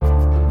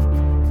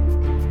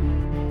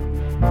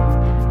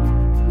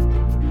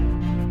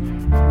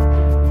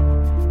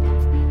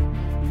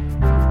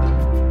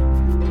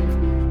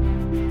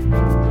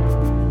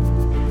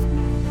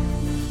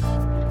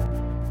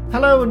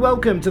and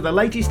welcome to the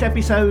latest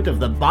episode of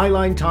the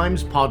Byline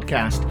Times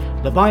podcast.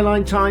 The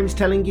Byline Times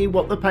telling you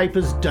what the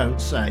papers don't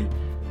say.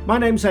 My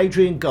name's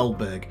Adrian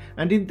Goldberg,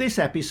 and in this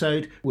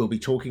episode we'll be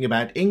talking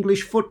about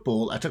English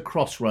football at a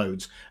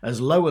crossroads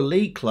as lower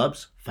league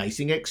clubs,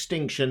 facing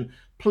extinction,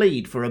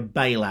 plead for a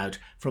bailout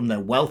from their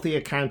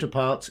wealthier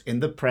counterparts in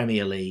the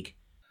Premier League.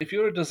 If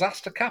you're a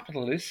disaster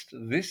capitalist,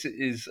 this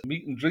is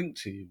meat and drink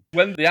to you.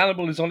 When the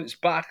animal is on its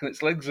back and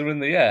its legs are in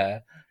the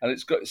air and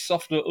it's got its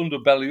softer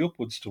underbelly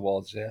upwards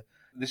towards you,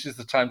 this is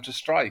the time to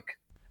strike.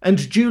 And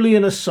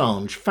Julian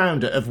Assange,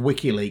 founder of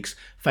WikiLeaks,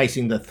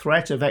 facing the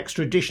threat of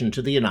extradition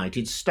to the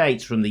United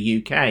States from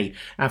the UK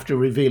after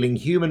revealing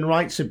human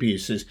rights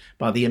abuses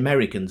by the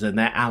Americans and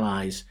their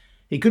allies.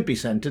 He could be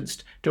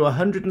sentenced to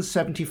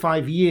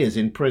 175 years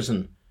in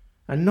prison.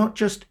 And not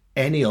just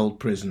any old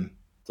prison.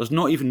 There's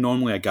not even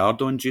normally a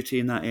guard on duty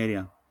in that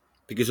area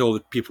because all the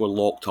people are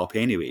locked up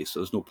anyway,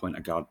 so there's no point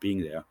a guard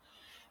being there.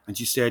 And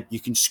she said, you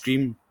can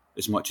scream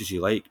as much as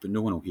you like, but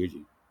no one will hear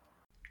you.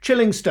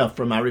 Chilling stuff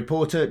from our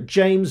reporter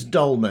James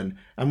Dolman,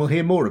 and we'll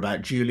hear more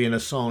about Julian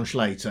Assange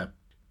later.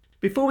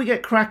 Before we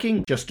get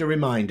cracking, just a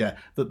reminder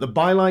that the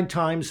Byline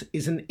Times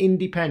is an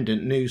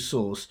independent news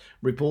source,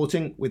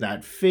 reporting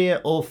without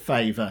fear or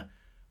favour.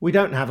 We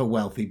don't have a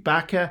wealthy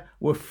backer,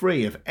 we're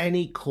free of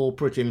any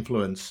corporate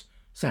influence.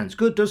 Sounds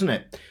good, doesn't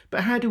it?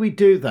 But how do we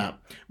do that?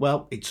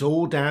 Well, it's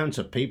all down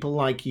to people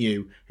like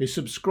you who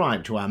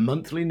subscribe to our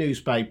monthly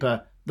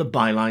newspaper, The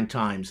Byline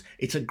Times.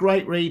 It's a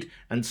great read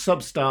and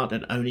subs start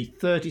at only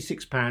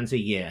 £36 a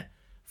year.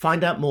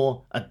 Find out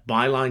more at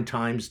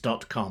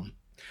bylinetimes.com.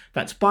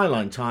 That's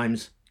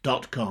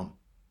bylinetimes.com.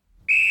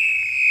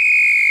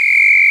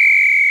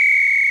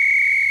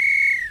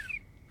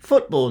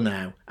 Football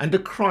now, and a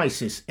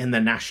crisis in the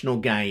national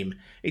game.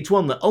 It's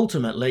one that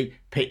ultimately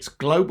pits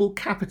global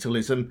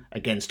capitalism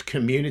against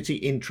community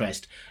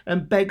interest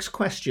and begs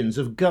questions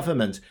of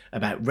government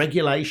about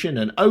regulation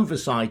and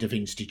oversight of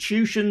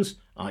institutions,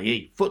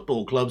 i.e.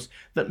 football clubs,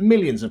 that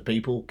millions of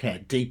people care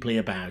deeply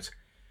about.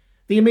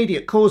 The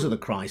immediate cause of the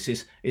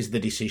crisis is the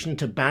decision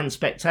to ban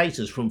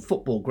spectators from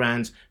football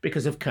grounds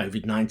because of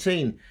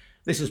COVID-19.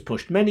 This has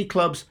pushed many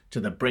clubs to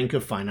the brink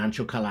of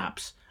financial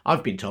collapse.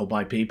 I've been told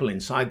by people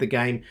inside the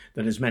game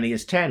that as many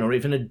as 10 or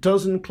even a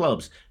dozen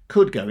clubs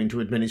could go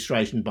into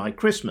administration by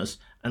Christmas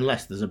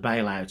unless there's a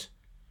bailout.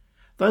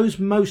 Those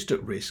most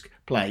at risk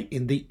play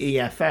in the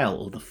EFL,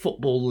 or the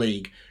Football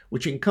League,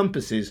 which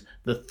encompasses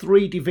the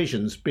three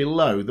divisions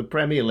below the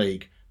Premier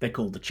League. They're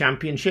called the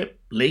Championship,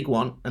 League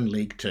One and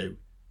League Two.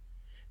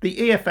 The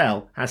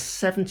EFL has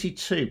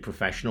 72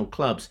 professional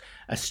clubs,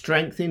 a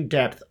strength in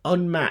depth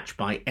unmatched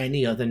by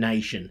any other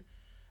nation.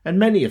 And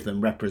many of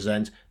them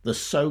represent the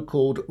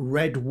so-called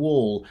red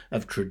wall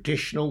of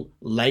traditional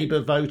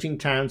Labour voting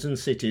towns and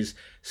cities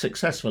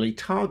successfully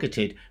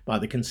targeted by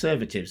the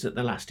Conservatives at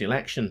the last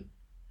election.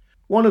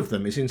 One of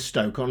them is in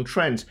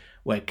Stoke-on-Trent,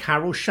 where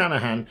Carol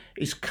Shanahan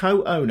is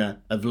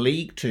co-owner of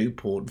League Two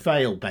Port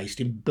Vale, based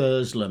in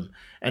Burslem,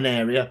 an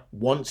area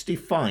once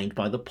defined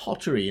by the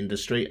pottery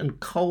industry and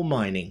coal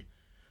mining.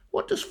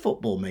 What does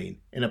football mean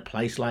in a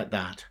place like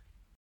that?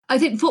 I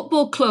think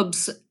football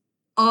clubs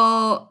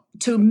are,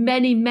 to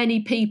many,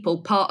 many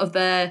people, part of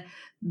their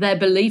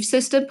belief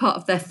system, part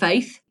of their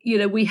faith. You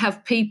know, we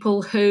have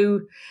people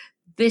who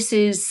this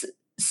is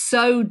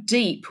so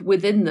deep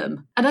within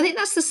them. And I think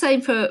that's the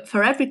same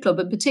for every club,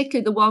 and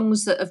particularly the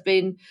ones that have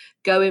been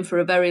going for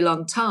a very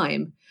long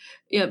time.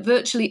 You know,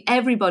 virtually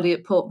everybody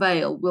at Port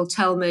Vale will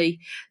tell me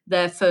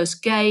their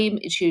first game,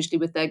 it's usually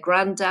with their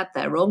granddad,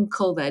 their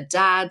uncle, their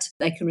dad.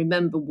 They can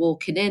remember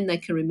walking in, they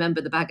can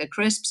remember the bag of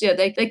crisps, you know,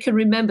 they can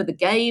remember the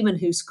game and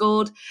who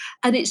scored.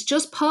 And it's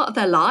just part of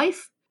their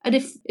life. And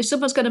if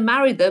someone's going to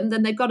marry them,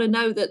 then they've got to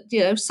know that,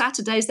 you know,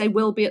 Saturdays they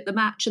will be at the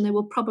match and they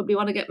will probably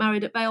want to get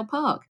married at Vale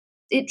Park.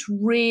 It's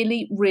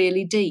really,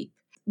 really deep.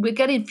 We're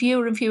getting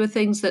fewer and fewer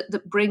things that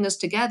bring us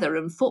together,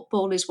 and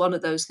football is one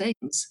of those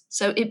things.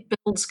 So it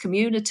builds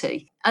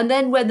community. And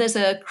then when there's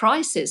a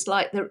crisis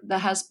like there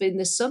has been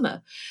this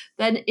summer,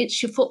 then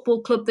it's your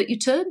football club that you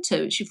turn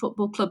to. It's your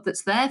football club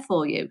that's there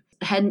for you.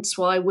 Hence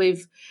why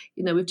we've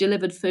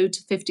delivered food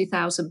to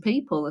 50,000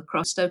 people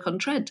across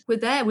Stoke-on-Trent. We're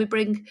there. We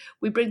bring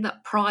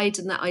that pride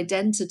and that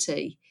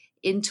identity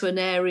into an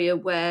area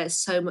where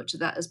so much of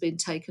that has been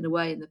taken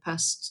away in the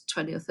past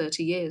 20 or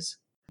 30 years.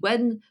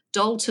 When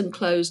Dalton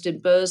closed in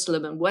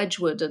Burslem and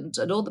Wedgwood and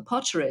all the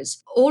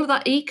potteries, all of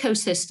that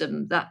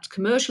ecosystem, that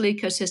commercial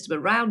ecosystem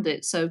around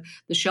it, so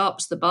the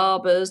shops, the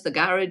barbers, the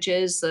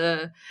garages,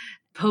 the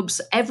pubs,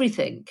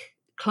 everything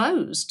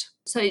closed.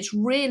 So it's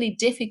really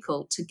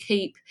difficult to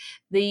keep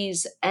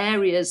these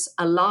areas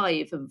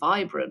alive and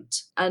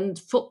vibrant. And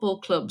football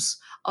clubs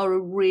are a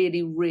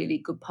really, really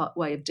good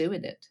way of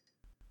doing it.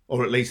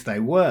 Or at least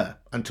they were,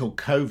 until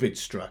COVID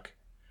struck.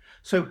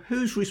 So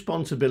whose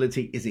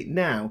responsibility is it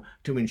now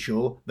to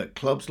ensure that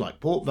clubs like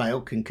Port Vale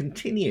can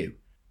continue?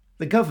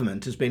 The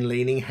government has been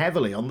leaning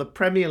heavily on the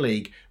Premier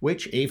League,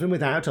 which, even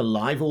without a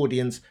live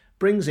audience,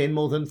 brings in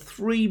more than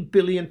 £3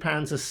 billion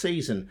a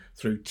season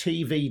through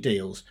TV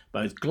deals,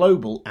 both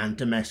global and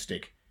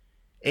domestic.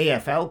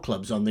 EFL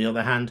clubs, on the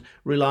other hand,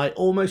 rely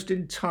almost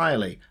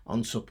entirely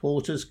on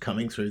supporters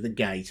coming through the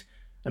gate.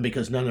 And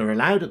because none are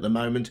allowed at the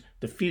moment,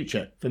 the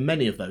future for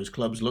many of those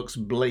clubs looks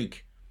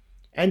bleak.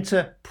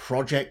 Enter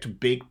Project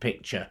Big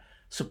Picture,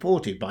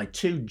 supported by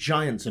two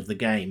giants of the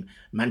game,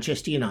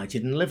 Manchester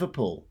United and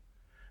Liverpool.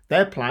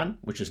 Their plan,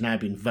 which has now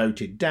been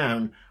voted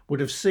down, would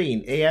have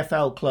seen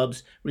EFL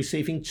clubs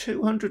receiving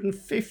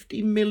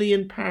 £250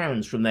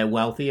 million from their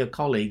wealthier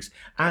colleagues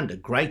and a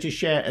greater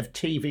share of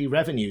TV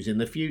revenues in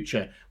the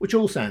future, which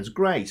all sounds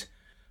great.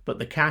 But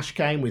the cash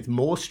came with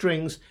more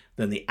strings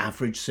than the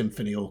average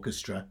symphony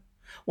orchestra.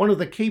 One of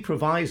the key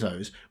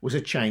provisos was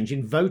a change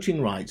in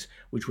voting rights,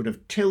 which would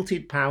have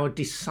tilted power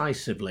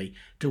decisively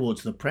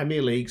towards the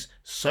Premier League's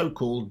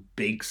so-called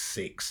Big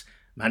Six: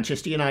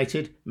 Manchester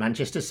United,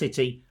 Manchester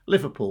City,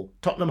 Liverpool,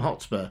 Tottenham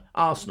Hotspur,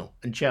 Arsenal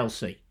and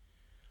Chelsea.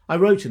 I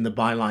wrote in the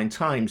Byline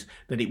Times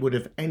that it would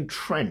have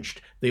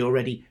entrenched the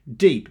already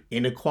deep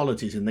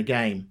inequalities in the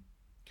game.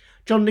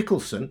 John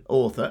Nicholson,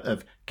 author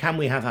of Can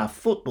We Have Our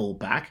Football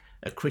Back?,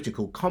 a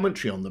critical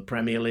commentary on the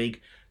Premier League,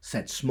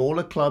 said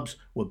smaller clubs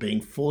were being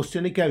forced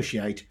to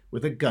negotiate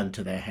with a gun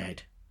to their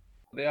head.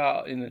 They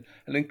are in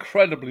an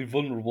incredibly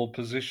vulnerable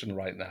position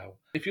right now.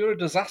 If you're a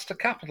disaster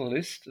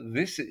capitalist,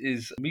 this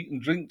is meat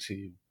and drink to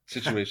you,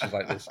 situations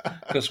like this.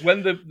 Because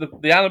when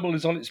the animal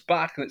is on its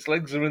back and its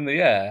legs are in the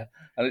air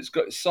and it's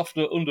got its soft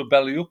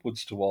underbelly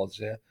upwards towards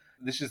you,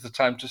 this is the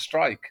time to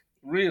strike.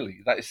 Really,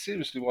 that is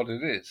seriously what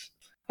it is.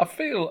 I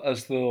feel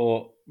as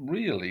though,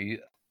 really,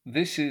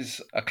 this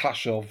is a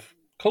clash of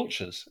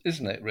cultures,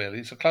 isn't it, really?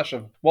 It's a clash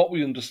of what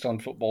we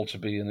understand football to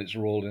be and its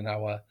role in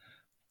our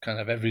kind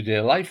of everyday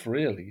life,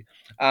 really,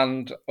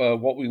 and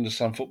what we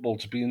understand football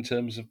to be in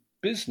terms of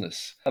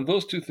business. And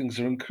those two things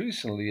are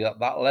increasingly at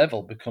that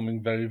level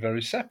becoming very,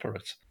 very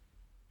separate.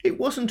 It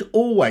wasn't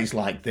always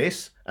like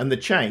this, and the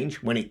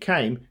change, when it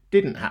came,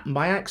 didn't happen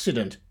by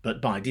accident,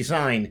 but by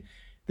design.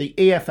 The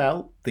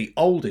EFL, the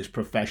oldest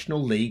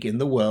professional league in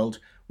the world,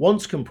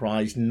 once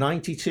comprised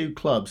 92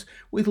 clubs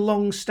with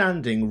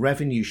long-standing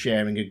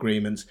revenue-sharing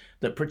agreements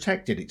that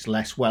protected its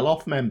less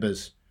well-off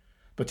members.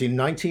 But in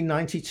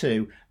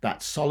 1992,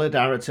 that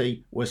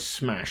solidarity was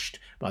smashed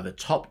by the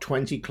top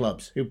 20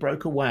 clubs who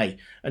broke away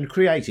and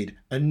created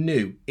a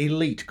new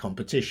elite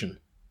competition,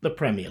 the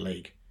Premier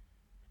League.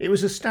 It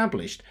was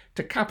established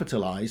to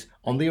capitalise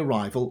on the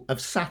arrival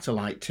of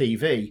satellite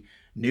TV,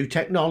 new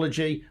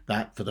technology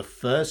that, for the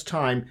first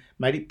time,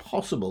 made it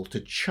possible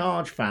to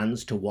charge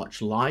fans to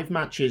watch live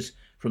matches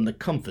from the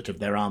comfort of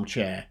their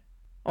armchair.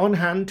 On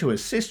hand to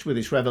assist with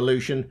this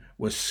revolution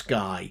was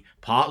Sky,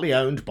 partly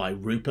owned by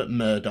Rupert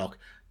Murdoch,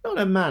 not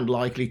a man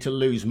likely to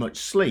lose much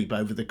sleep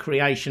over the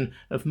creation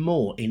of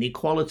more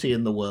inequality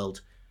in the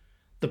world.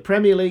 The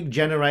Premier League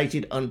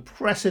generated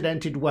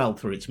unprecedented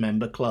wealth for its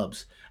member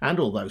clubs, and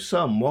although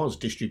some was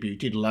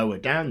distributed lower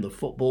down the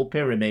football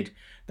pyramid,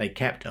 they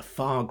kept a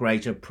far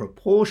greater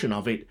proportion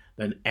of it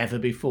than ever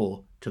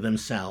before to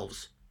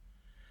themselves.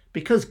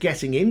 Because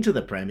getting into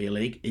the Premier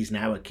League is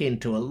now akin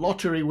to a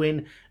lottery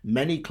win,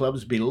 many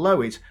clubs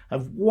below it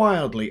have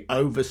wildly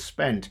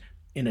overspent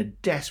in a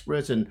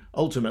desperate and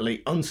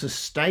ultimately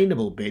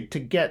unsustainable bid to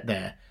get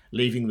there,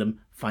 leaving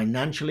them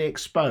financially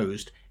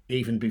exposed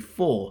even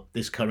before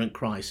this current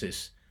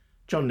crisis.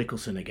 John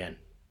Nicholson again.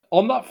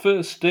 On that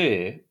first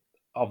day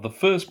of the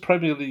first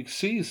Premier League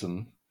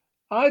season,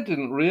 I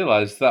didn't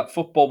realise that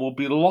football would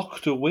be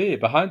locked away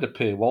behind a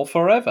paywall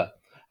forever,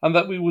 and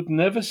that we would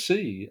never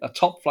see a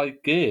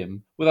top-flight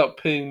game without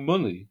paying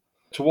money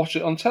to watch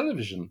it on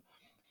television.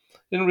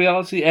 In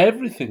reality,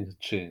 everything had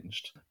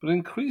changed, but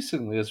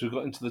increasingly as we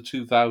got into the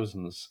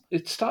 2000s,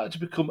 it started to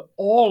become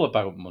all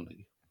about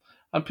money,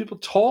 and people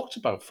talked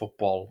about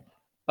football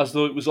as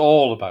though it was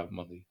all about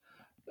money,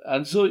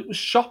 and so it was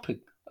shopping,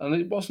 and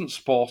it wasn't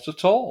sport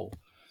at all.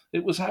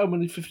 It was how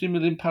many £50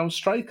 million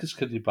strikers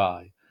could you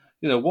buy?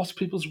 You know, what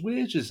people's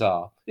wages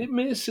are. It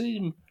may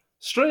seem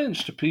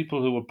strange to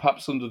people who were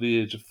perhaps under the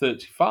age of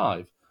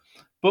 35,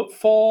 but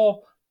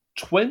for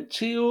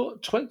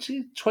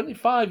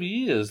 25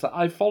 years that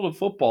I followed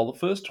football, the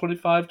first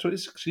 25,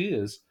 26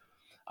 years,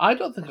 I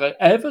don't think I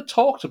ever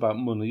talked about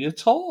money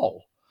at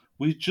all.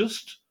 We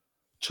just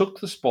took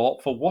the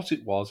sport for what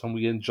it was and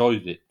we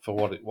enjoyed it for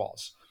what it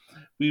was.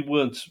 We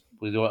weren't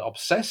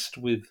obsessed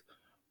with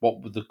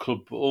what the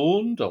club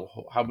owned or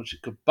how much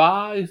it could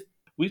buy.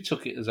 We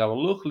took it as our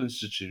local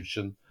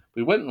institution.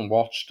 We went and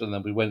watched and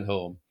then we went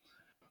home.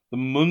 The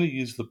money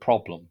is the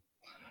problem.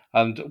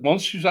 And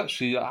once you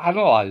actually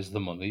analyse the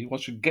money,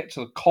 once you get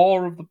to the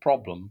core of the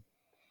problem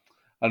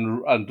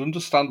and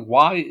understand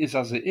why it is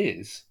as it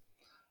is,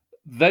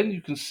 then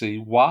you can see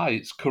why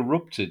it's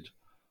corrupted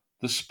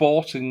the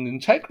sporting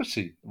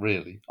integrity,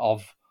 really,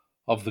 of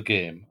the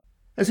game.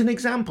 As an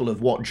example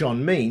of what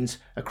John means,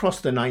 across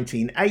the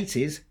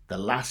 1980s, the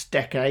last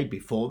decade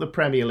before the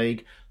Premier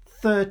League,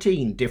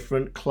 13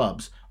 different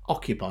clubs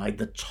occupied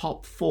the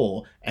top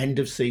 4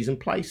 end-of-season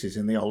places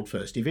in the old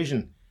First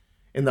Division.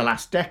 In the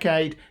last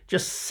decade,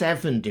 just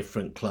 7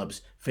 different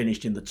clubs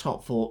finished in the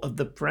top 4 of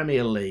the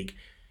Premier League.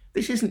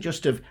 This isn't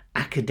just of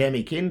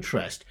academic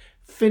interest.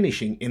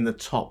 finishing in the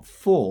top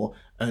 4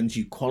 earns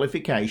you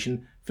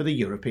qualification for the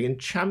European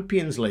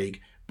Champions League,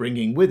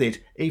 bringing with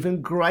it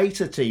even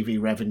greater TV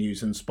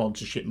revenues and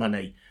sponsorship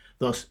money,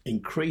 thus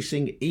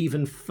increasing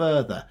even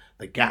further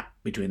the gap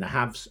between the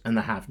haves and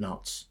the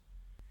have-nots.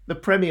 The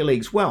Premier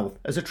League's wealth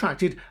has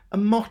attracted a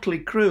motley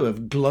crew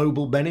of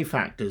global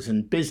benefactors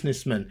and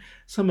businessmen,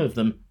 some of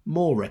them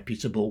more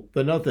reputable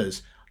than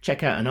others.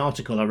 Check out an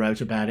article I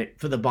wrote about it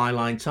for the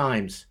Byline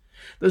Times.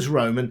 There's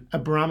Roman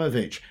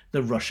Abramovich,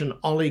 the Russian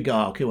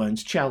oligarch who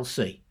owns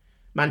Chelsea.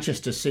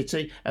 Manchester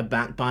City are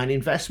backed by an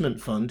investment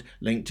fund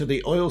linked to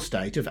the oil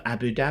state of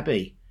Abu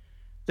Dhabi.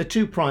 The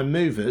two prime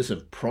movers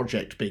of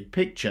Project Big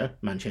Picture,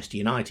 Manchester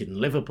United and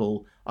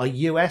Liverpool, are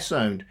US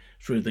owned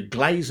through the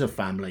Glazer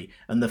family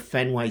and the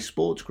Fenway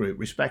Sports Group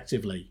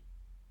respectively.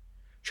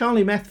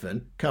 Charlie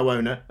Methven,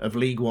 co-owner of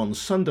League One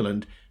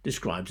Sunderland,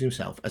 describes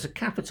himself as a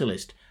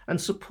capitalist and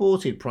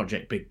supported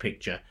Project Big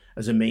Picture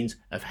as a means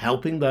of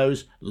helping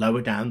those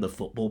lower down the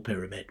football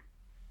pyramid.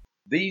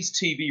 These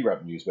TV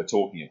revenues we're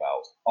talking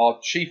about are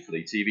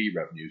chiefly TV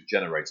revenues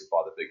generated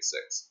by the Big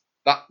Six.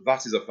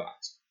 That is a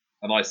fact.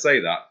 And I say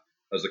that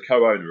as a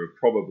co-owner of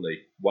probably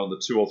one of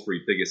the 2 or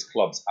 3 biggest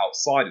clubs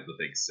outside of the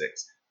Big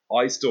Six.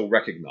 I still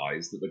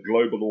recognise that the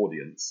global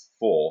audience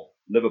for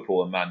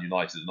Liverpool and Man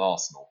United and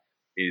Arsenal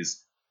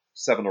is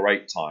 7 or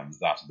 8 times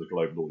that of the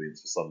global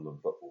audience for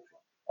Sunderland Football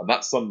Club. And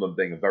that's Sunderland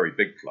being a very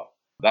big club.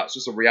 That's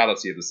just a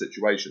reality of the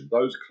situation.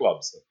 Those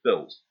clubs have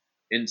built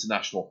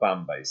international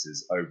fan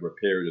bases over a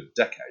period of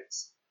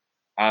decades.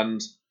 And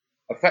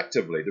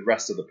effectively, the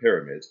rest of the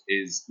pyramid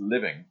is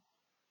living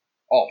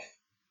off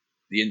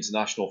the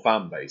international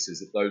fan bases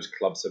that those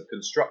clubs have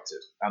constructed.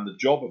 And the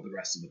job of the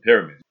rest of the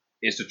pyramid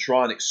is to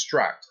try and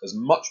extract as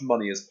much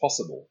money as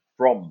possible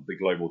from the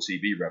global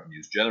TV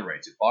revenues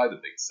generated by the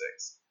Big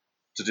Six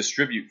to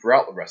distribute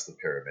throughout the rest of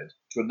the pyramid,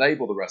 to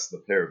enable the rest of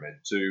the pyramid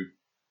to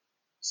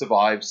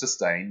survive,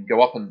 sustain,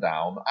 go up and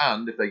down,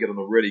 and if they get on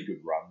a really good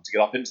run, to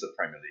get up into the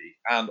Premier League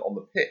and on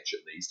the pitch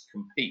at least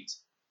compete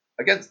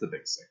against the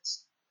Big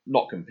Six.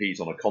 Not compete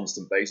on a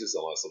constant basis,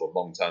 on a sort of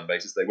long-term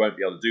basis. They won't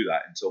be able to do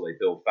that until they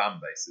build fan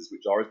bases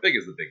which are as big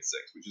as the Big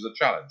Six, which is a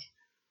challenge.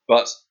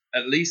 But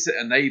at least it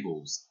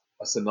enables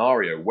a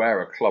scenario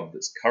where a club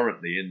that's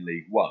currently in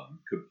League One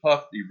could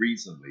perfectly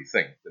reasonably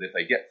think that if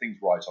they get things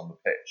right on the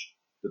pitch,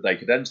 that they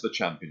could enter the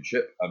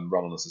Championship and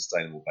run on a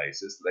sustainable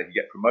basis, that they could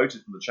get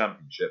promoted from the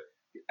Championship,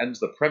 enter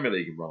the Premier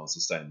League and run on a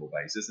sustainable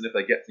basis, and if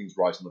they get things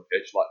right on the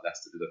pitch, like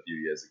Leicester did a few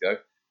years ago,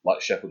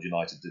 like Sheffield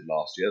United did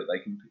last year, that they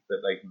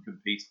can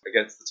compete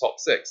against the top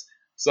 6.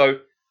 So,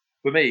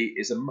 for me,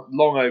 it's a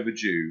long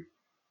overdue,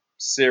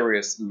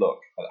 serious look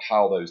at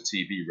how those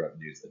TV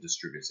revenues are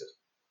distributed.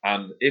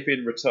 And if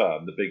in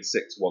return the Big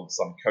Six want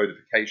some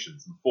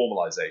codifications and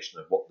formalisation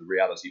of what the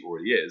reality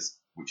already is,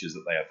 which is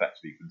that they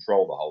effectively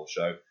control the whole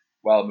show,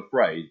 well, I'm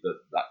afraid that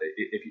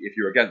if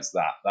you're against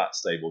that, that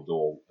stable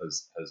door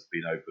has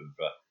been open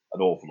for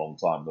an awful long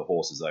time. The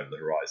horse is over the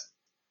horizon.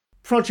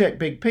 Project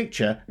Big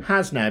Picture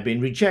has now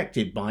been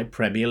rejected by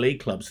Premier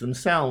League clubs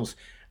themselves,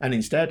 and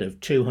instead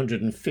of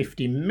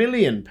 £250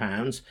 million,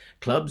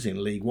 clubs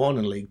in League One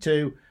and League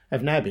Two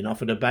have now been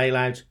offered a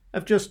bailout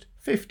of just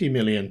 £50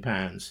 million.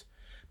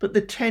 But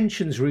the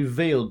tensions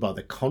revealed by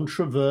the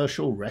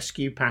controversial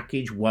rescue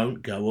package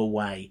won't go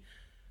away.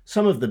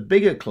 Some of the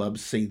bigger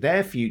clubs see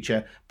their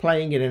future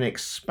playing in an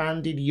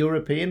expanded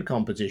European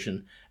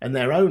competition, and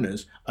their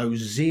owners owe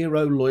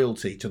zero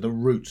loyalty to the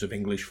roots of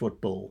English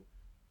football.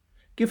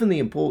 Given the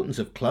importance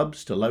of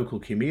clubs to local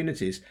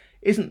communities,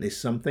 isn't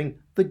this something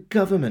the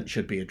government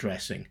should be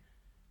addressing?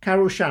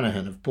 Carol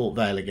Shanahan of Port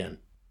Vale again.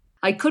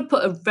 I could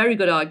put a very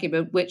good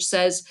argument which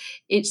says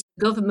it's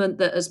the government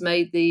that has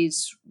made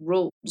these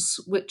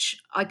rules,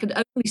 which I can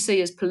only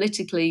see as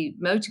politically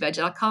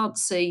motivated. I can't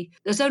see,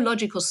 there's no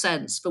logical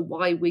sense for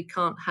why we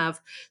can't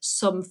have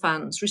some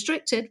fans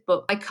restricted,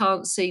 but I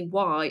can't see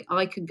why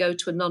I can go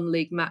to a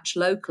non-league match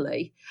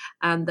locally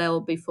and there'll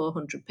be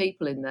 400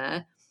 people in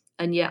there,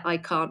 and yet I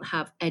can't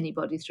have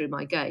anybody through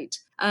my gate.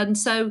 And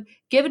so,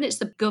 given it's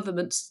the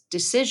government's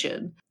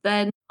decision,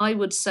 then I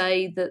would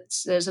say that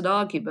there's an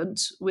argument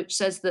which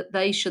says that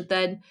they should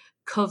then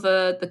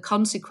cover the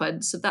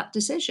consequence of that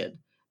decision,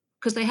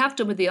 because they have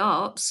done with the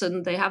arts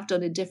and they have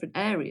done in different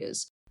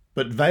areas.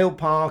 But Vale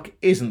Park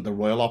isn't the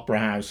Royal Opera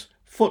House,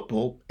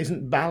 football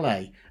isn't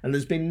ballet, and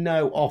there's been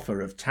no offer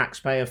of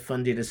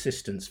taxpayer-funded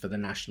assistance for the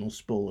national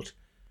sport.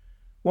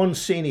 One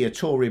senior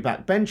Tory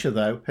backbencher,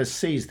 though, has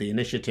seized the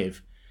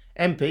initiative.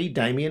 MP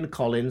Damian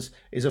Collins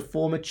is a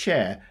former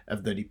chair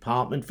of the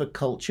Department for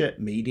Culture,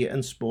 Media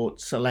and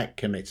Sport Select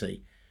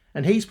Committee,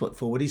 and he's put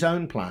forward his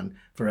own plan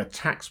for a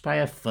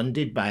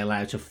taxpayer-funded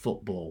bailout of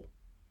football.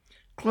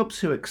 Clubs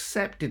who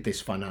accepted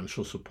this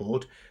financial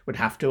support would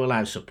have to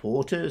allow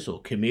supporters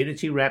or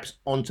community reps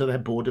onto their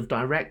board of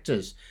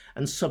directors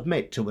and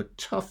submit to a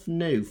tough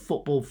new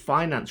football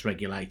finance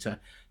regulator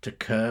to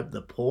curb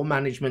the poor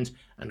management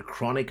and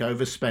chronic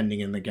overspending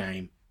in the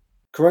game.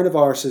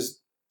 Coronavirus has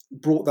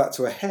brought that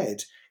to a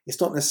head.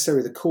 It's not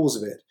necessarily the cause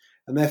of it,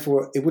 and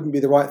therefore it wouldn't be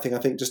the right thing, I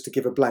think, just to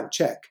give a blank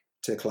cheque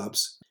to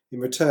clubs. in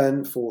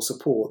return for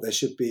support, there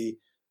should be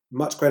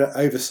much greater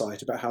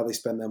oversight about how they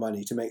spend their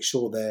money to make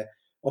sure they're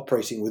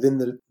operating within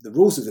the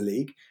rules of the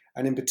league,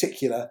 and in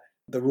particular,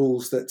 the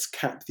rules that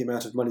cap the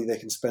amount of money they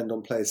can spend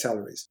on players'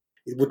 salaries.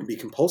 It wouldn't be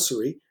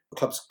compulsory.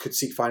 Clubs could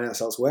seek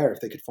finance elsewhere if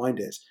they could find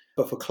it.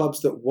 But for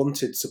clubs that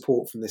wanted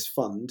support from this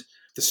fund,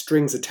 the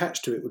strings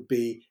attached to it would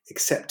be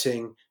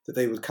accepting that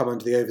they would come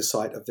under the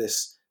oversight of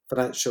this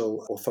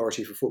financial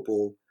authority for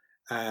football,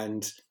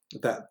 and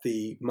that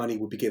the money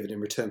would be given in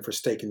return for a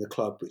stake in the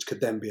club, which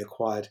could then be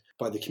acquired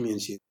by the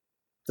community.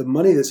 The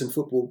money that's in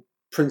football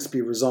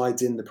principally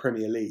resides in the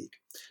Premier League.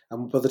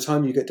 And by the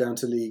time you get down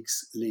to League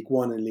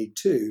 1 and League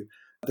 2,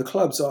 the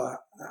clubs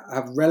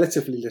have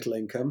relatively little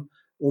income.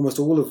 Almost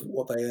all of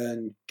what they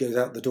earn goes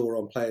out the door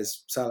on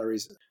players'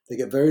 salaries. They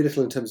get very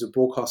little in terms of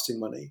broadcasting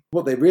money.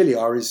 What they really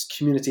are is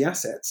community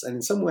assets. And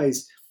in some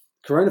ways,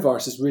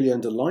 coronavirus has really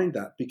underlined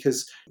that,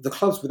 because the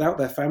clubs, without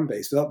their fan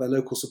base, without their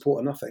local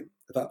support, are nothing.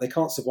 That they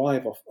can't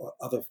survive off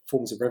other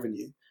forms of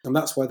revenue. And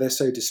that's why they're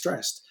so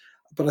distressed.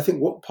 But I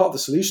think what part of the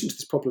solution to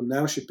this problem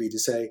now should be to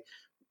say,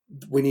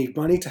 we need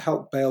money to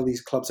help bail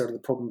these clubs out of the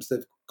problems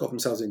they've got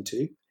themselves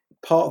into.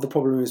 Part of the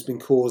problem has been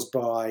caused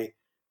by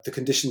the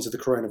conditions of the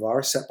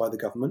coronavirus set by the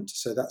government.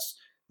 So that's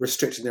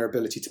restricting their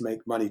ability to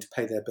make money to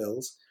pay their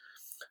bills.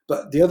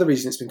 But the other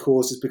reason it's been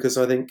caused is because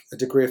I think a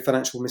degree of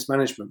financial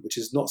mismanagement, which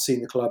has not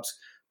seen the clubs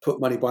put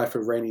money by for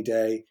a rainy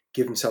day,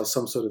 give themselves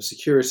some sort of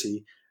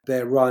security.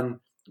 They're run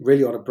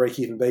really on a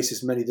break-even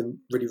basis. Many of them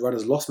really run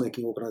as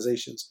loss-making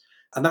organisations.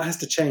 And that has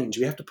to change.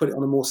 We have to put it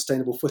on a more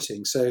sustainable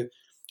footing. So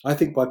I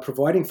think by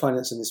providing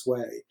finance in this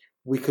way,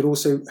 we could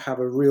also have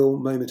a real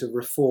moment of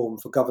reform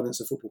for governance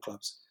of football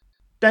clubs.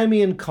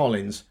 Damian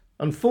Collins.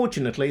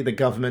 Unfortunately, the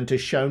government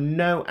has shown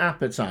no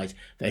appetite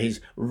for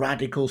his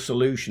radical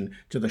solution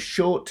to the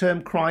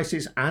short-term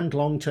crisis and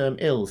long-term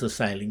ills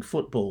assailing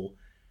football.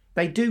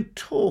 They do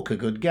talk a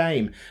good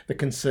game. The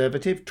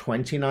Conservative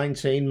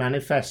 2019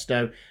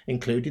 manifesto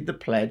included the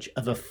pledge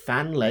of a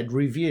fan-led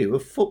review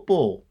of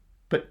football.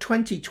 But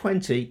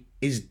 2020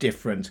 is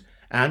different,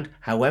 and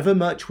however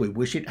much we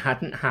wish it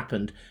hadn't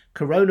happened,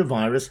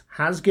 coronavirus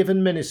has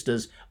given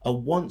ministers a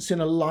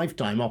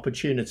once-in-a-lifetime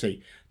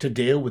opportunity to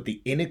deal with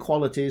the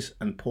inequalities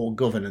and poor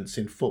governance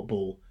in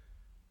football.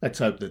 Let's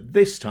hope that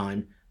this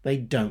time they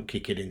don't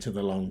kick it into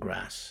the long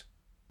grass.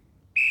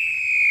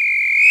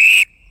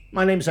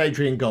 My name's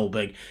Adrian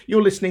Goldberg.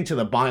 You're listening to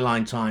the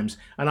Byline Times,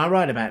 and I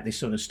write about this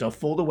sort of stuff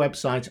for the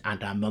website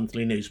and our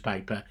monthly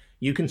newspaper.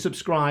 You can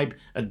subscribe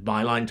at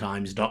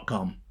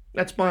bylinetimes.com.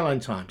 That's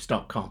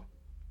bylinetimes.com.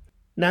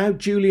 Now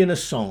Julian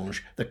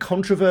Assange, the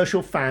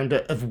controversial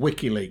founder of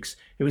WikiLeaks,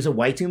 who is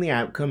awaiting the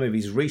outcome of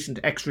his recent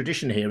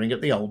extradition hearing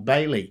at the Old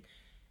Bailey.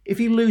 If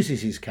he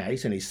loses his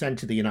case and is sent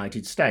to the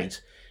United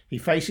States, he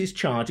faces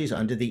charges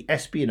under the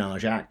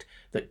Espionage Act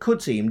that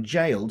could see him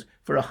jailed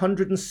for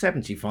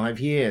 175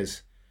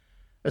 years.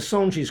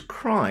 Assange's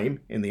crime,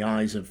 in the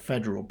eyes of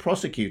federal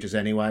prosecutors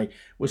anyway,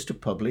 was to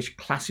publish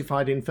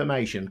classified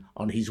information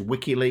on his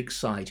WikiLeaks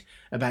site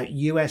about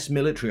US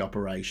military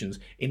operations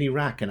in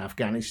Iraq and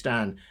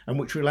Afghanistan, and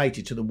which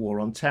related to the war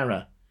on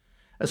terror.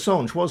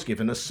 Assange was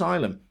given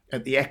asylum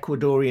at the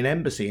Ecuadorian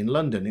embassy in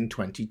London in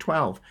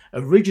 2012,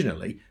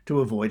 originally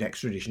to avoid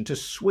extradition to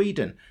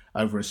Sweden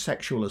over a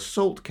sexual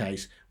assault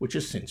case which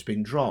has since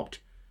been dropped.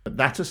 But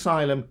that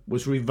asylum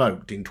was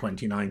revoked in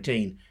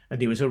 2019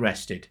 and he was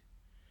arrested.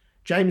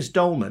 James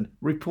Dolman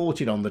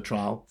reported on the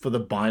trial for the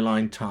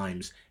Byline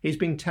Times. He's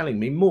been telling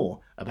me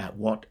more about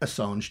what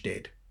Assange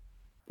did.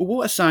 Well,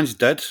 what Assange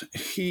did,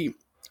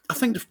 I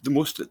think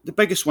the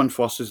biggest one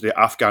for us is the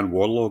Afghan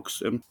war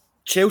logs.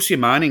 Chelsea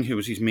Manning, who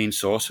was his main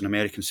source, an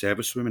American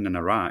servicewoman in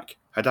Iraq,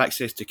 had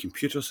access to a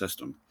computer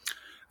system.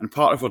 And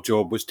part of her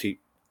job was to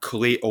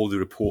collate all the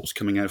reports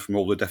coming out from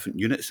all the different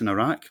units in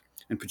Iraq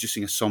and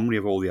producing a summary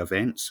of all the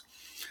events.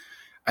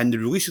 And the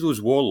release of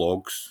those war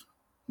logs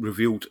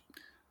revealed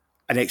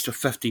an extra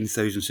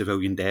 15,000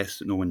 civilian deaths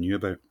that no one knew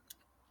about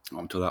up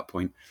until that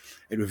point.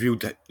 It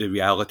revealed the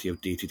reality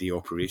of day-to-day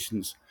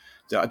operations.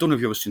 I don't know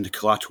if you've ever seen the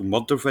Collateral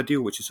Murder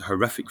video, which is a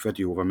horrific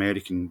video of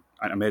an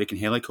American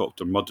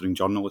helicopter murdering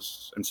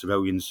journalists and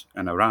civilians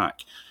in Iraq.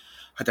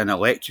 Had an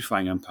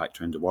electrifying impact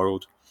around the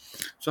world.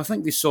 So I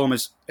think they saw him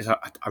as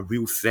a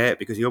real threat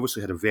because he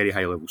obviously had a very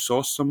high-level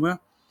source somewhere.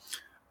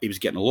 He was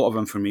getting a lot of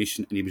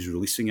information and he was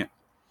releasing it.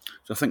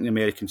 So I think the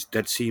Americans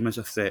did see him as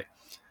a threat.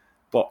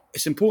 But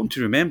it's important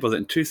to remember that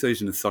in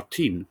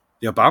 2013,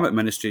 the Obama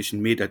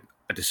administration made a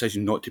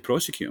decision not to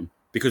prosecute him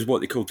because of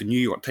what they called the New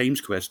York Times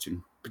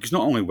question. Because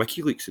not only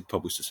WikiLeaks had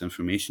published this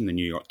information, the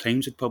New York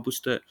Times had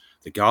published it,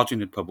 the Guardian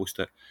had published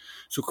it.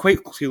 So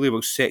quite clearly,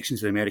 while sections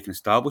of the American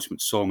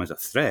establishment saw him as a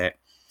threat,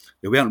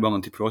 they weren't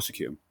willing to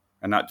prosecute him.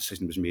 And that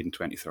decision was made in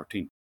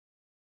 2013.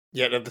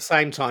 Yet at the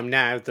same time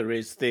now, there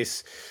is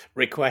this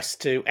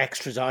request to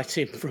extradite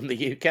him from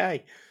the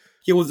UK.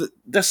 Yeah, well,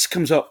 this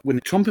comes up when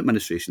the Trump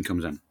administration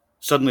comes in.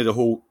 Suddenly the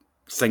whole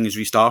thing is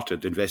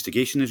restarted. The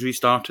investigation is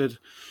restarted.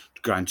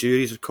 The grand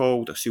juries are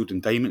called. A sealed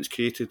indictment is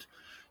created.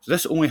 So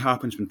this only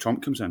happens when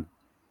Trump comes in.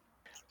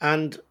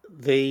 And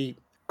the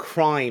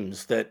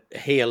crimes that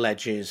he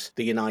alleges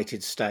the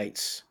United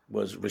States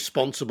was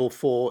responsible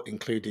for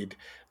included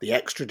the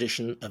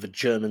extradition of a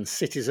German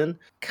citizen,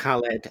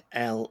 Khaled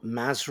El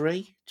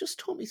Masri. Just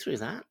talk me through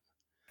that.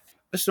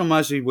 Mr.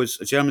 El-Masri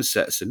was a German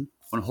citizen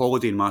on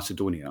holiday in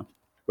Macedonia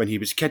when he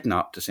was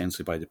kidnapped,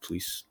 essentially, by the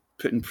police,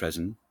 put in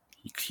prison.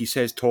 He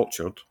says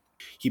tortured.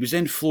 He was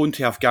then flown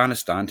to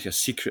Afghanistan to a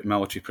secret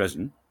military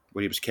prison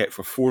where he was kept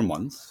for 4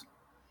 months,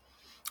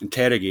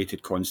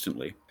 interrogated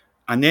constantly.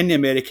 And then the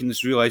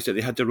Americans realised that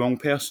they had the wrong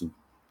person.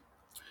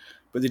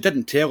 But they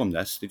didn't tell him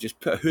this. They just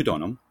put a hood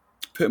on him,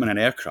 put him in an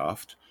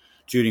aircraft,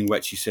 during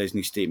which he says in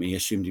his statement he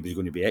assumed he was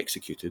going to be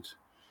executed,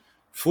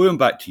 flew him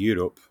back to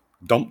Europe,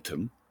 dumped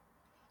him,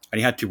 and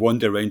he had to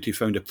wander around till he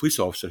found a police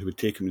officer who would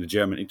take him to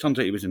Germany. It turns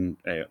out he was in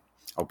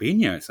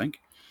Albania, I think.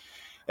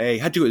 He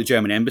had to go to the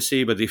German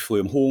embassy, but they flew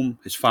him home.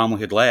 His family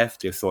had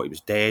left. They thought he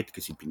was dead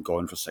because he'd been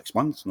gone for 6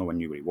 months. No one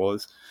knew where he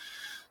was.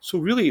 So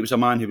really, it was a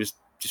man who was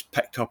just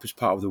picked up as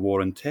part of the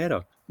war on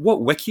terror. What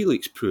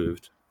WikiLeaks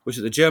proved was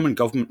that the German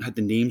government had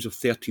the names of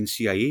 13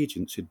 CIA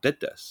agents who did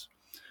this.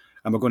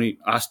 And we're going to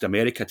ask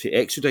America to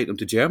extradite them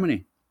to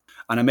Germany.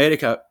 And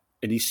America,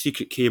 in these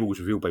secret cables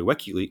revealed by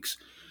WikiLeaks,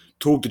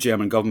 told the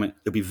German government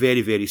there'll be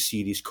very, very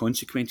serious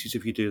consequences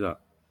if you do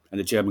that. And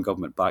the German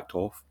government backed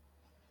off.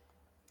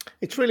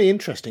 It's really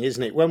interesting,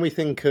 isn't it? When we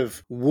think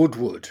of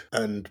Woodward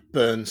and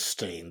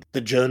Bernstein,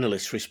 the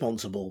journalists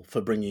responsible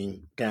for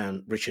bringing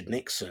down Richard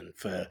Nixon,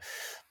 for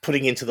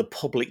putting into the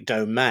public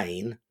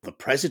domain the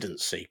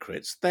president's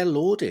secrets, they're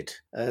lauded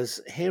as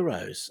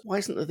heroes. Why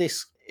isn't there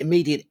this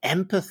immediate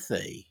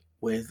empathy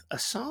with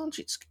Assange?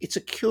 It's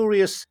a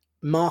curious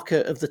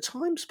marker of the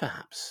times,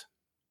 perhaps.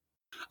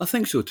 I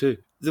think so too.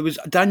 There was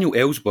Daniel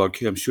Ellsberg,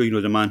 who I'm sure you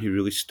know, the man who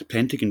released the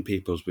Pentagon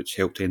Papers, which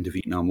helped end the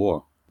Vietnam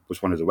War,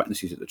 was one of the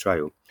witnesses at the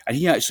trial. And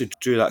he actually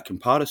drew that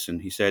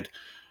comparison. He said,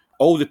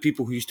 all the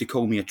people who used to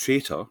call me a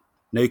traitor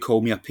now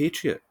call me a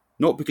patriot.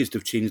 Not because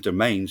they've changed their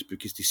minds,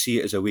 because they see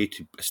it as a way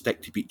to a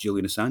stick to beat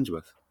Julian Assange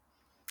with.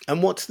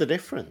 And what's the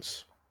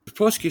difference? The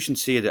prosecution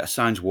say that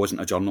Assange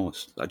wasn't a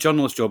journalist. A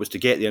journalist's job is to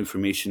get the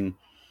information,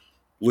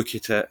 look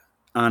at it,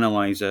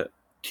 analyse it,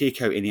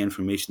 take out any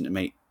information that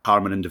might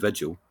harm an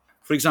individual.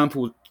 For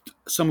example,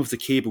 some of the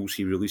cables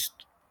he released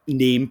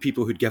name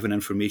people who'd given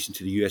information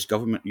to the US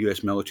government,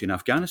 US military in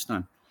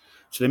Afghanistan.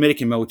 So the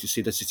American military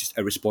say this is just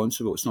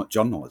irresponsible. It's not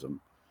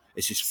journalism.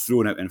 It's just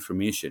throwing out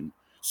information,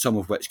 some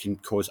of which can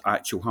cause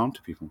actual harm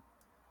to people.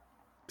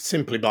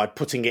 Simply by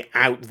putting it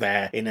out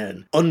there in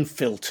an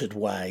unfiltered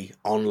way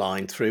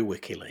online through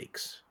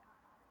WikiLeaks.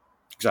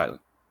 Exactly.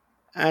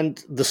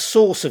 And the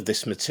source of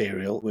this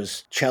material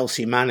was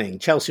Chelsea Manning.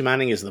 Chelsea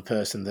Manning is the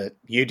person that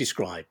you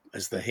describe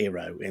as the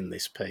hero in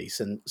this piece,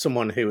 and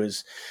someone who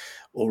has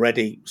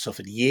already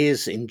suffered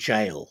years in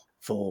jail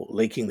for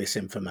leaking this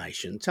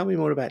information. Tell me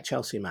more about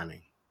Chelsea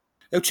Manning.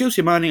 Well,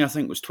 Chelsea Manning, I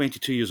think, was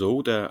 22 years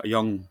old, a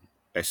young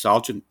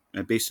sergeant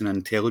based in an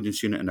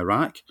intelligence unit in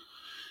Iraq.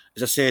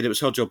 As I said, it was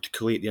her job to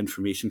collate the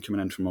information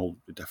coming in from all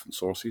the different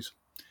sources.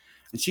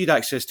 And she had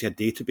access to a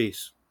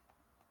database.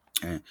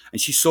 And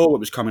she saw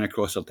what was coming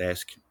across her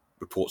desk.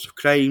 Reports of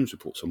crimes,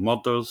 reports of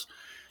murders.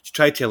 She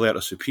tried to alert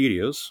her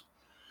superiors,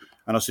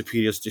 and her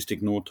superiors just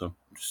ignored her.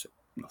 Just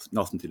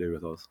nothing to do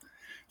with us.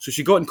 So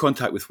she got in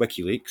contact with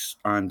WikiLeaks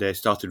and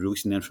started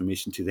releasing the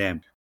information to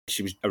them.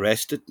 She was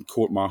arrested and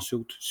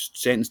court-martialed,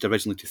 sentenced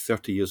originally to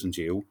 30 years in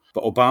jail.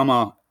 But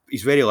Obama,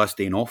 his very last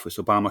day in office,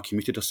 Obama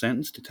commuted her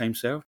sentence to time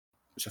served,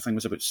 which I think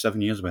was about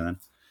 7 years by then.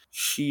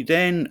 She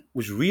then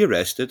was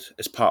rearrested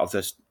as part of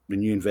the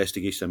new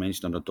investigation I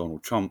mentioned under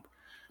Donald Trump,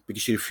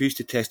 because she refused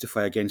to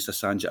testify against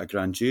Assange at a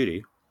grand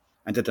jury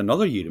and did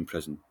another year in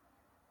prison.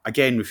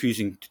 Again,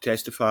 refusing to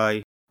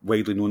testify,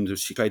 widely known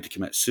as she tried to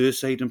commit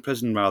suicide in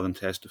prison rather than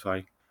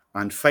testify.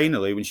 And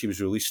finally, when she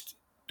was released,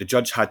 the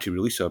judge had to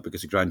release her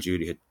because the grand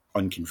jury had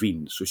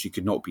unconvened, so she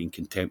could not be in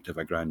contempt of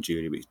a grand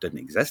jury which didn't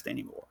exist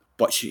anymore.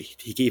 But he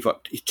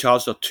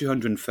charged her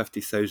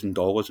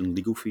 $250,000 in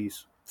legal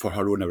fees for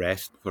her own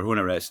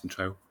arrest and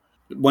trial.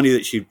 Money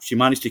that she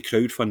managed to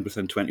crowdfund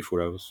within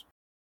 24 hours.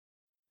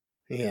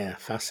 Yeah,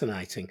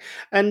 fascinating.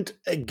 And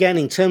again,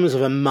 in terms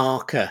of a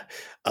marker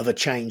of a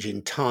change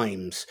in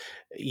times,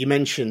 you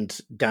mentioned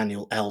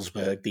Daniel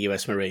Ellsberg, the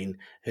US Marine,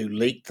 who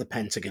leaked the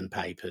Pentagon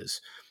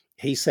Papers.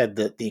 He said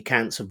that the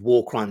accounts of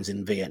war crimes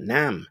in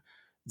Vietnam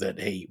that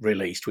he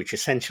released, which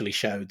essentially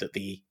showed that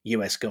the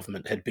US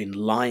government had been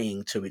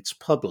lying to its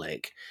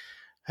public,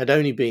 had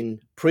only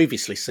been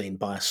previously seen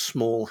by a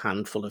small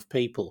handful of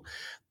people.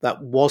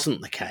 That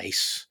wasn't the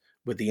case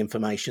with the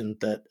information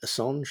that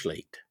Assange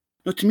leaked.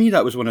 Now, to me,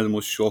 that was one of the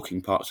most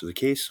shocking parts of the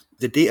case.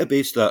 The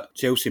database that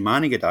Chelsea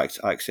Manning had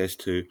access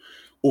to,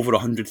 over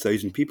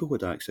 100,000 people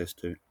had access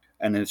to.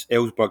 And as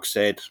Ellsberg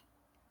said,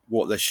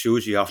 what this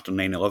shows you after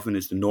 9/11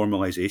 is the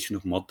normalisation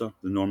of murder,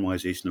 the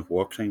normalisation of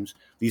war crimes.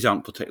 These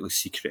aren't particularly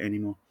secret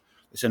anymore.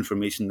 It's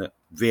information that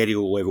very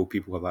low-level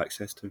people have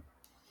access to.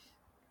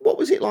 What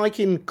was it like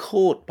in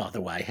court, by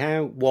the way?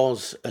 How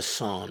was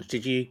Assange?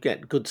 Did you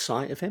get good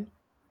sight of him?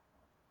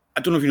 I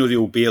don't know if you know the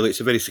Old Bailey.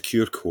 It's a very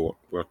secure court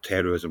where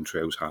terrorism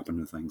trials happen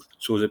and things.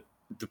 So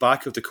the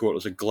back of the court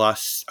was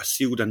a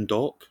sealed-in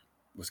dock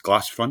with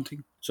glass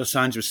fronting. So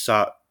Assange was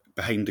sat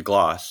behind the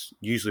glass,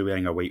 usually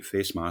wearing a white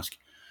face mask,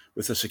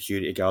 with a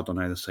security guard on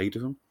either side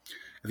of him.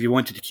 If he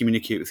wanted to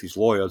communicate with his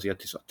lawyers, he had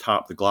to sort of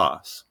tap the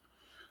glass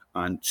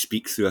and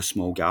speak through a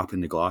small gap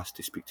in the glass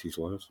to speak to his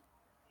lawyers.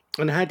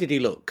 And how did he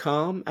look?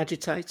 Calm?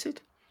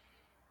 Agitated?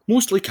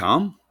 Mostly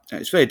calm.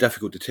 It's very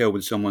difficult to tell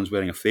when someone's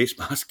wearing a face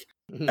mask.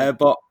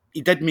 But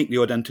he did make the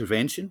odd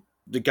intervention.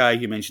 The guy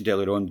you mentioned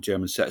earlier on, the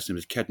German citizen,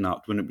 was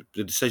kidnapped. When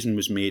the decision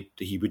was made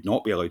that he would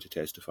not be allowed to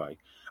testify,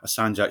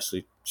 Assange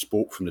actually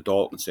spoke from the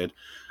dock and said,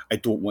 "I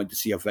don't want to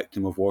see a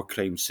victim of war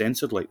crimes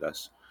censored like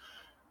this."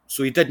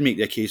 So he did make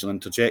the occasional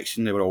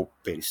interjection. They were all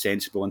very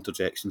sensible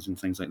interjections and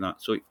things like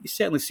that. So he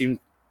certainly seemed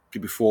to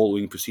be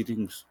following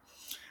proceedings.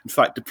 In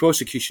fact, the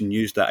prosecution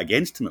used that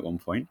against him at one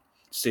point,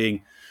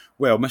 saying,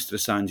 well, Mr.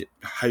 Assange,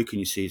 how can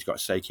you say he's got a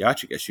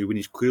psychiatric issue when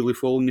he's clearly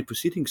following the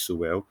proceedings so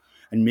well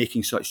and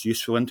making such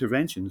useful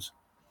interventions?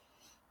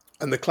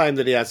 And the claim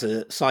that he has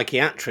a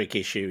psychiatric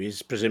issue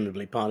is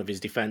presumably part of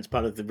his defence,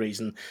 part of the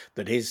reason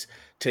that his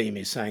team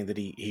is saying that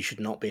he should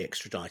not be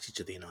extradited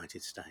to the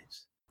United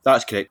States.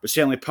 That's correct, but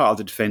certainly part of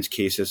the defence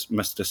case is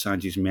Mr.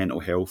 Assange's mental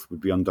health would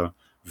be under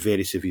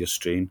very severe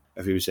strain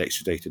if he was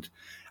extradited,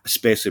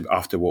 especially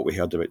after what we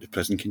heard about the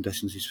prison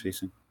conditions he's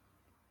facing.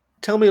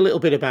 Tell me a little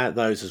bit about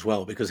those as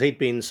well, because he'd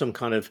been in some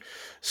kind of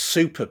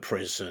super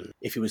prison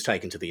if he was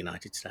taken to the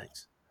United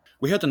States.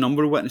 We had a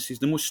number of witnesses.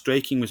 The most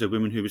striking was a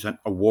woman who was a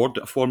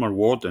former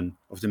warden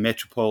of the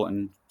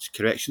Metropolitan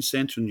Correction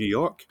Centre in New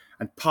York,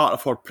 and part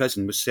of her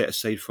prison was set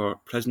aside for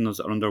prisoners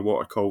that are under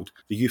what are called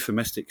the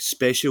euphemistic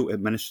Special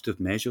Administrative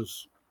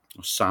Measures,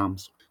 or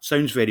SAMs.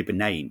 Sounds very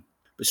benign,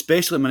 but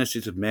Special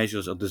Administrative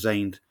Measures are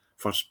designed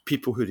for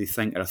people who they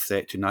think are a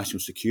threat to national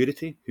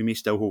security, who may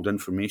still hold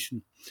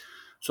information.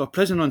 So a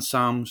prisoner on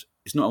SAMs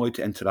is not allowed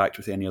to interact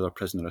with any other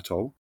prisoner at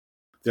all.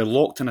 They're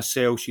locked in a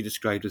cell she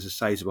described as the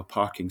size of a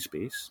parking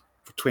space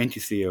for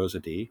 23 hours a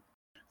day.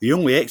 The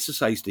only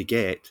exercise they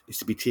get is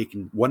to be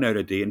taken 1 hour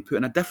a day and put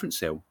in a different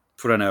cell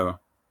for an hour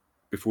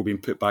before being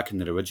put back in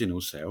their original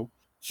cell.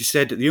 She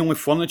said that the only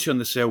furniture in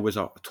the cell was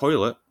a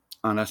toilet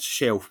and a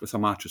shelf with a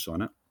mattress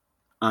on it.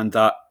 And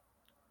that,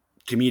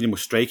 to me, the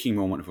most striking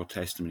moment of her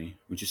testimony,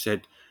 when she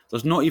said,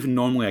 there's not even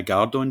normally a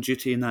guard on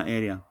duty in that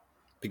area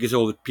because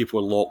all the people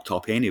are locked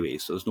up anyway,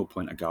 so there's no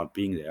point a guard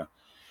being there.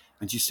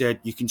 And she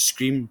said, you can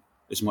scream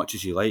as much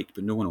as you like,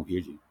 but no one will hear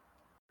you.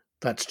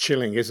 That's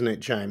chilling, isn't it,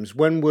 James?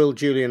 When will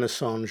Julian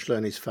Assange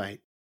learn his fate?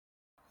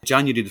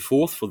 January the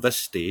 4th for this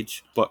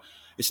stage, but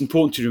it's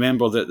important to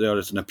remember that there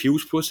is an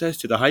appeals process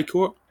to the High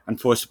Court and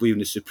possibly even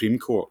the Supreme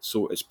Court.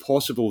 So it's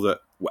possible that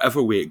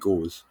whatever way it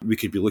goes, we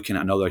could be looking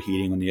at another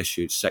hearing on the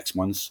issue 6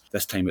 months,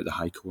 this time at the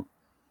High Court.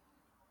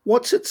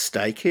 What's at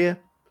stake here?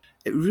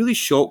 It really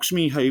shocks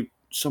me how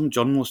some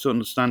journalists don't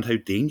understand how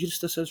dangerous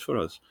this is for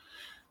us.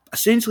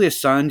 Essentially,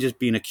 Assange is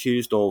being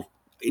accused of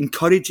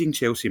encouraging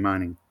Chelsea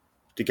Manning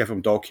to give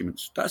him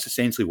documents. That's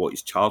essentially what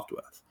he's charged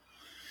with.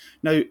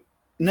 Now,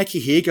 Nicky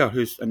Hager,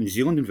 who's a New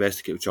Zealand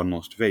investigative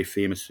journalist, very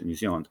famous in New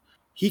Zealand,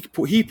 he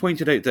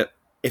pointed out that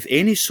if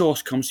any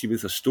source comes to you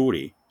with a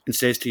story and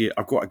says to you,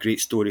 I've got a great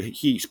story,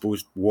 he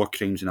exposed war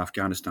crimes in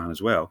Afghanistan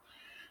as well,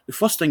 the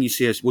first thing you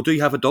say is, well, do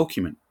you have a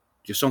document?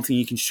 Do you have something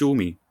you can show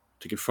me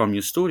to confirm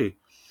your story?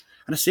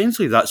 And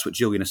essentially that's what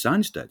Julian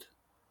Assange did.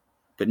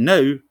 But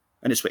now,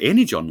 and it's what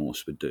any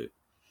journalist would do,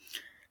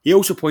 he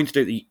also pointed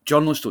out that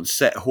journalists don't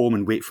sit at home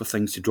and wait for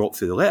things to drop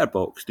through the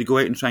letterbox. They go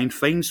out and try and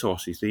find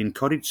sources. They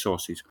encourage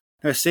sources.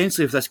 Now,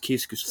 essentially, if this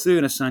case goes through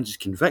and Assange is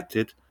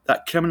convicted,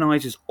 that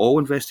criminalises all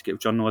investigative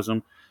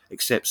journalism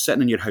except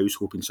sitting in your house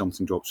hoping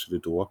something drops through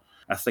the door.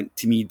 I think,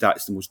 to me,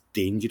 that's the most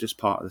dangerous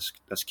part of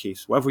this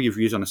case. Whatever your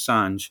views on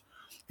Assange,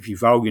 if you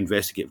value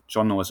investigative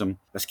journalism,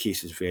 this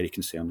case is very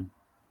concerning.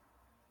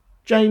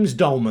 James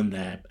Dolman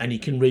there, and you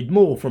can read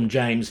more from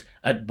James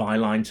at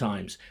Byline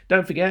Times.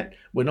 Don't forget,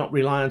 we're not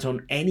reliant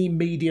on any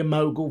media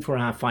mogul for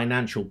our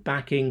financial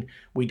backing.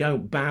 We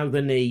don't bow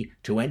the knee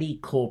to any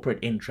corporate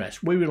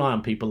interest. We rely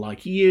on people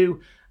like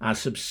you, our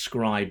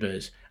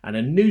subscribers, and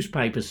a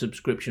newspaper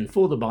subscription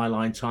for the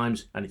Byline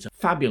Times, and it's a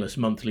fabulous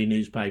monthly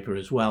newspaper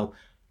as well,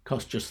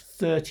 costs just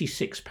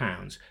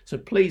 £36. So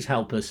please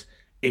help us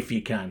if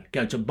you can.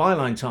 Go to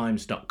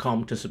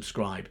bylinetimes.com to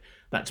subscribe.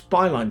 That's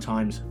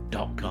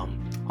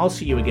bylinetimes.com. I'll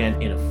see you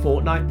again in a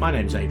fortnight. My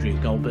name's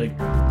Adrian Goldberg.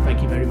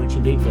 Thank you very much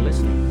indeed for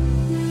listening.